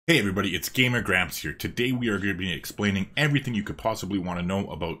Hey everybody, it's Gamer Gramps here. Today we are going to be explaining everything you could possibly want to know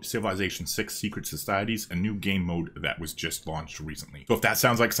about Civilization 6 Secret Societies, a new game mode that was just launched recently. So if that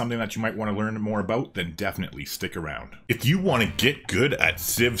sounds like something that you might want to learn more about, then definitely stick around. If you want to get good at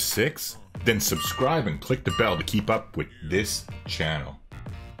Civ 6, then subscribe and click the bell to keep up with this channel.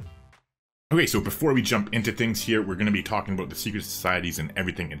 Okay, so before we jump into things here, we're going to be talking about the secret societies and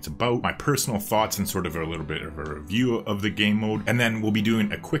everything it's about, my personal thoughts and sort of a little bit of a review of the game mode, and then we'll be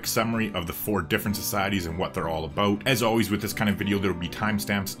doing a quick summary of the 4 different societies and what they're all about. As always with this kind of video, there will be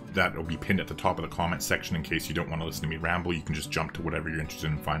timestamps that will be pinned at the top of the comment section in case you don't want to listen to me ramble. You can just jump to whatever you're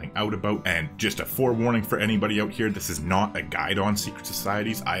interested in finding out about. And just a forewarning for anybody out here, this is not a guide on secret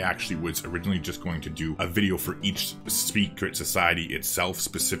societies. I actually was originally just going to do a video for each secret society itself,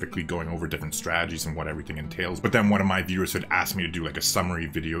 specifically going over different strategies and what everything entails, but then one of my viewers had asked me to do like a summary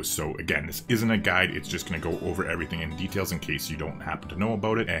video. So again, this isn't a guide, it's just going to go over everything in details in case you don't happen to know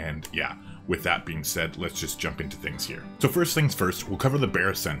about it. And yeah, with that being said, let's just jump into things here. So first things first, we'll cover the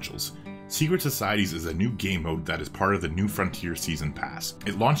bare essentials. Secret Societies is a new game mode that is part of the New Frontier Season Pass.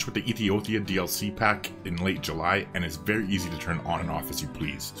 It launched with the Ethiopia DLC pack in late July and is very easy to turn on and off as you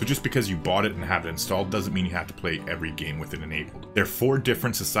please. So just because you bought it and have it installed doesn't mean you have to play every game with it enabled. There are 4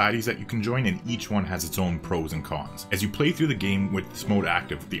 different societies that you can join and each one has its own pros and cons. As you play through the game with this mode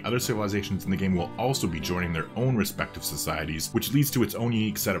active, the other civilizations in the game will also be joining their own respective societies, which leads to its own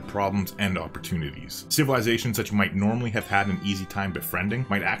unique set of problems and opportunities. Civilizations that you might normally have had an easy time befriending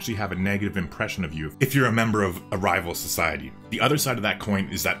might actually have a negative impression of you if you're a member of a rival society. The other side of that coin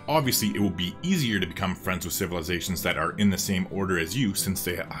is that obviously it will be easier to become friends with civilizations that are in the same order as you, since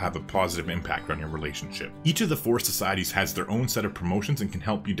they have a positive impact on your relationship. Each of the 4 societies has their own set of promotions and can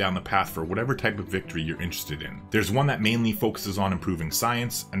help you down the path for whatever type of victory you're interested in. There's one that mainly focuses on improving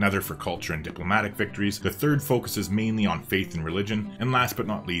science, another for culture and diplomatic victories, the third focuses mainly on faith and religion, and last but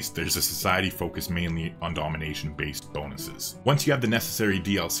not least, there's a society focused mainly on domination-based bonuses. Once you have the necessary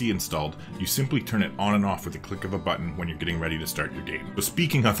DLC installed, you simply turn it on and off with a click of a button when you're getting ready to start your game. So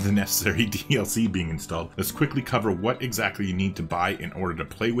speaking of the necessary DLC being installed, let's quickly cover what exactly you need to buy in order to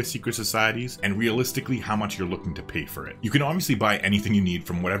play with secret societies and realistically how much you're looking to pay for it. You can obviously buy anything you need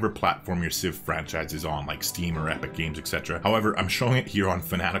from whatever platform your Civ franchise is on, like Steam or Epic Games, etc. However, I'm showing it here on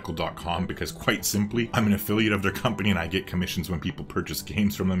fanatical.com because quite simply, I'm an affiliate of their company and I get commissions when people purchase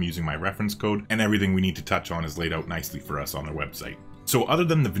games from them using my reference code, and everything we need to touch on is laid out nicely for us on their website. So other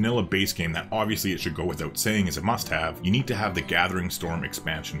than the vanilla base game that obviously it should go without saying is a must-have, you need to have the Gathering Storm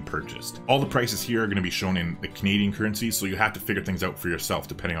expansion purchased. All the prices here are going to be shown in the Canadian currency, so you have to figure things out for yourself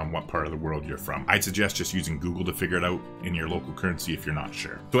depending on what part of the world you're from. I'd suggest just using Google to figure it out in your local currency if you're not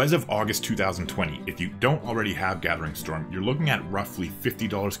sure. So as of August 2020, if you don't already have Gathering Storm, you're looking at roughly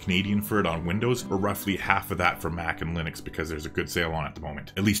 $50 Canadian for it on Windows, or roughly half of that for Mac and Linux because there's a good sale on at the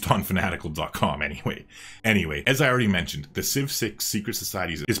moment. At least on fanatical.com anyway. Anyway, as I already mentioned, the Civ 6 Secret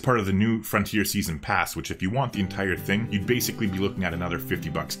Societies is part of the New Frontier Season Pass, which if you want the entire thing, you'd basically be looking at another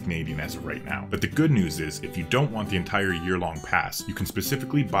 $50 Canadian as of right now. But the good news is, if you don't want the entire year-long pass, you can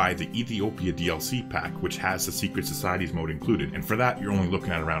specifically buy the Ethiopia DLC pack, which has the Secret Societies mode included, and for that you're only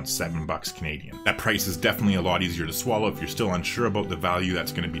looking at around $7 Canadian. That price is definitely a lot easier to swallow if you're still unsure about the value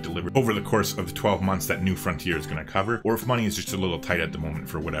that's going to be delivered over the course of the 12 months that New Frontier is going to cover, or if money is just a little tight at the moment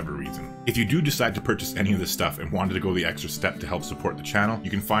for whatever reason. If you do decide to purchase any of this stuff and wanted to go the extra step to help support the channel,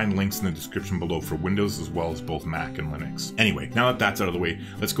 you can find links in the description below for Windows as well as both Mac and Linux. Anyway, now that that's out of the way,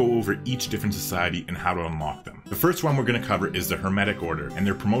 let's go over each different society and how to unlock them. The first one we're going to cover is the Hermetic Order, and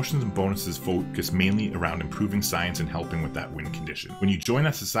their promotions and bonuses focus mainly around improving science and helping with that win condition. When you join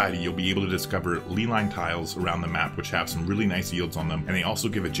that society, you'll be able to discover ley line tiles around the map which have some really nice yields on them, and they also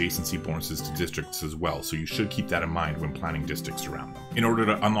give adjacency bonuses to districts as well, so you should keep that in mind when planning districts around them. In order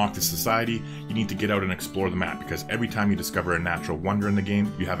to unlock the society, you need to get out and explore the map, because every time you discover a natural wonder in the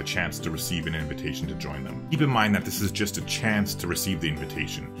game, you have a chance to receive an invitation to join them. Keep in mind that this is just a chance to receive the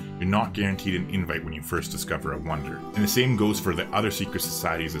invitation. You're not guaranteed an invite when you first discover a wonder. And the same goes for the other secret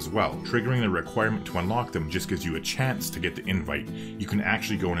societies as well. Triggering the requirement to unlock them just gives you a chance to get the invite. You can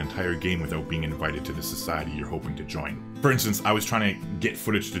actually go an entire game without being invited to the society you're hoping to join. For instance, I was trying to get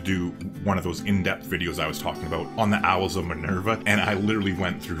footage to do one of those in-depth videos I was talking about on the Owls of Minerva, and I literally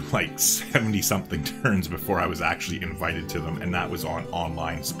went through like 70 something turns before I was actually invited to them, and that was on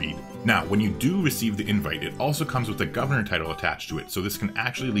online speed. Now, when you do receive the invite, it also comes with a governor title attached to it, so this can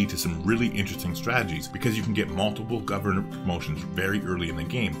actually lead to some really interesting strategies because you can get multiple governor promotions very early in the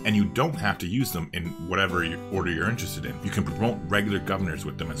game, and you don't have to use them in whatever order you're interested in. You can promote regular governors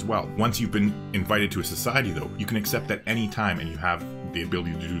with them as well. Once you've been invited to a society though, you can accept that any time and you have the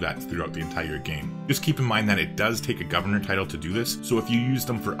ability to do that throughout the entire game. Just keep in mind that it does take a governor title to do this, so if you use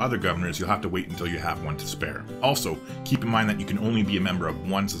them for other governors, you'll have to wait until you have one to spare. Also, keep in mind that you can only be a member of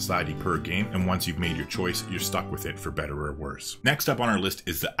one society per game, and once you've made your choice, you're stuck with it for better or worse. Next up on our list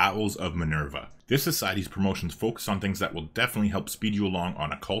is the Owls of Minerva. This society's promotions focus on things that will definitely help speed you along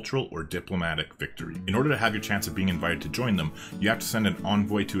on a cultural or diplomatic victory. In order to have your chance of being invited to join them, you have to send an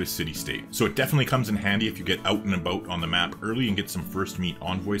envoy to a city-state. So it definitely comes in handy if you get out and about on the map early and get some first meet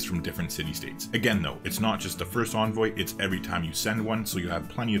envoys from different city-states. Again though, it's not just the first envoy, it's every time you send one, so you have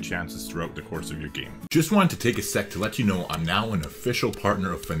plenty of chances throughout the course of your game. Just wanted to take a sec to let you know I'm now an official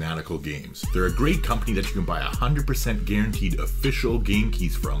partner of Fanatical Games. They're a great company that you can buy 100% guaranteed official game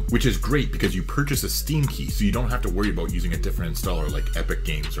keys from, which is great because you purchase a Steam key, so you don't have to worry about using a different installer like Epic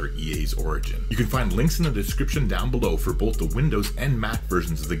Games or EA's Origin. You can find links in the description down below for both the Windows and Mac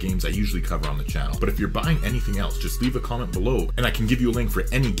versions of the games I usually cover on the channel. But if you're buying anything else, just leave a comment below and I can give you a link for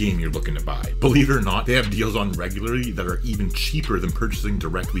any game you're looking to buy. Believe it or not, they have deals on regularly that are even cheaper than purchasing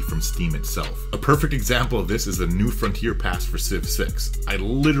directly from Steam itself. A perfect example of this is the New Frontier Pass for Civ 6. I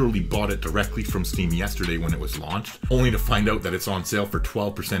literally bought it directly from Steam yesterday when it was launched, only to find out that it's on sale for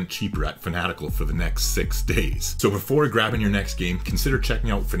 12% cheaper at Fanatical for the next 6 days. So before grabbing your next game, consider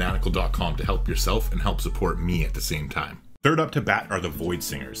checking out fanatical.com to help yourself and help support me at the same time. Third up to bat are the Void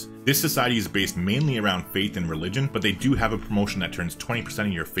Singers. This society is based mainly around faith and religion, but they do have a promotion that turns 20%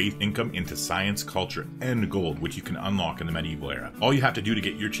 of your faith income into science, culture, and gold, which you can unlock in the medieval era. All you have to do to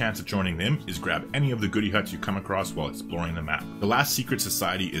get your chance at joining them is grab any of the goodie huts you come across while exploring the map. The last secret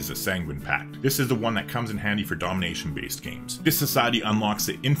society is the Sanguine Pact. This is the one that comes in handy for domination-based games. This society unlocks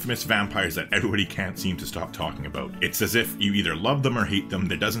the infamous vampires that everybody can't seem to stop talking about. It's as if you either love them or hate them.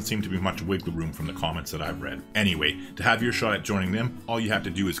 There doesn't seem to be much wiggle room from the comments that I've read. Anyway, to have your shot at joining them, all you have to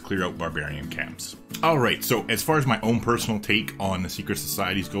do is clear out barbarian camps. Alright, so as far as my own personal take on the secret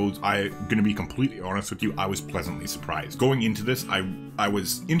societies goes, I'm gonna be completely honest with you, I was pleasantly surprised. Going into this, I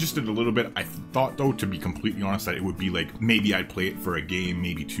was interested a little bit. I thought though, to be completely honest, that it would be like, maybe I'd play it for a game,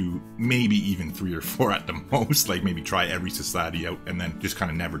 maybe 2, maybe even 3 or 4 at the most, like maybe try every society out and then just kind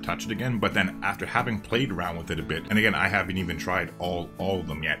of never touch it again. But then after having played around with it a bit, and again, I haven't even tried all of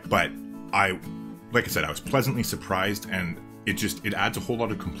them yet, but like I said, I was pleasantly surprised, and it adds a whole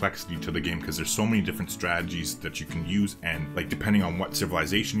lot of complexity to the game because there's so many different strategies that you can use, and like depending on what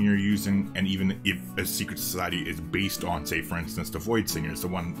civilization you're using, and even if a secret society is based on, say for instance, the Void Singers, the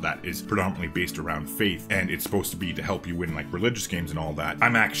one that is predominantly based around faith, and it's supposed to be to help you win like religious games and all that.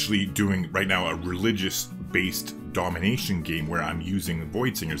 I'm actually doing right now a religious based domination game where I'm using the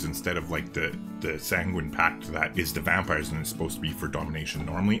Void Singers instead of like the Sanguine Pact that is the vampires and it's supposed to be for domination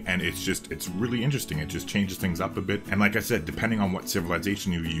normally, and it's really interesting. It just changes things up a bit, and like I said, depending on what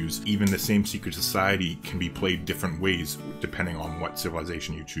civilization you use, even the same secret society can be played different ways depending on what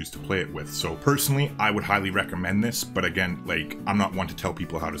civilization you choose to play it with. So personally, I would highly recommend this, but again, like, I'm not one to tell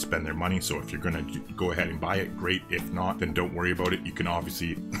people how to spend their money, so if you're gonna go ahead and buy it, great. If not, then don't worry about it. You can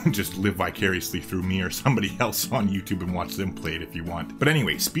obviously just live vicariously through me or somebody else on YouTube and watch them play it if you want. But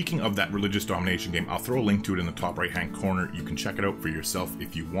anyway, speaking of that religious domination game, I'll throw a link to it in the top right hand corner. You can check it out for yourself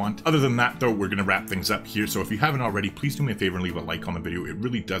if you want. Other than that though, we're gonna wrap things up here, so if you haven't already, please do me a favor and leave a like on the video. It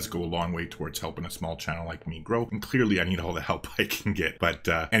really does go a long way towards helping a small channel like me grow, and clearly I need all the help I can get. But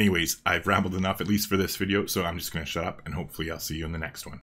anyways, I've rambled enough, at least for this video, so I'm just gonna shut up, and hopefully I'll see you in the next one.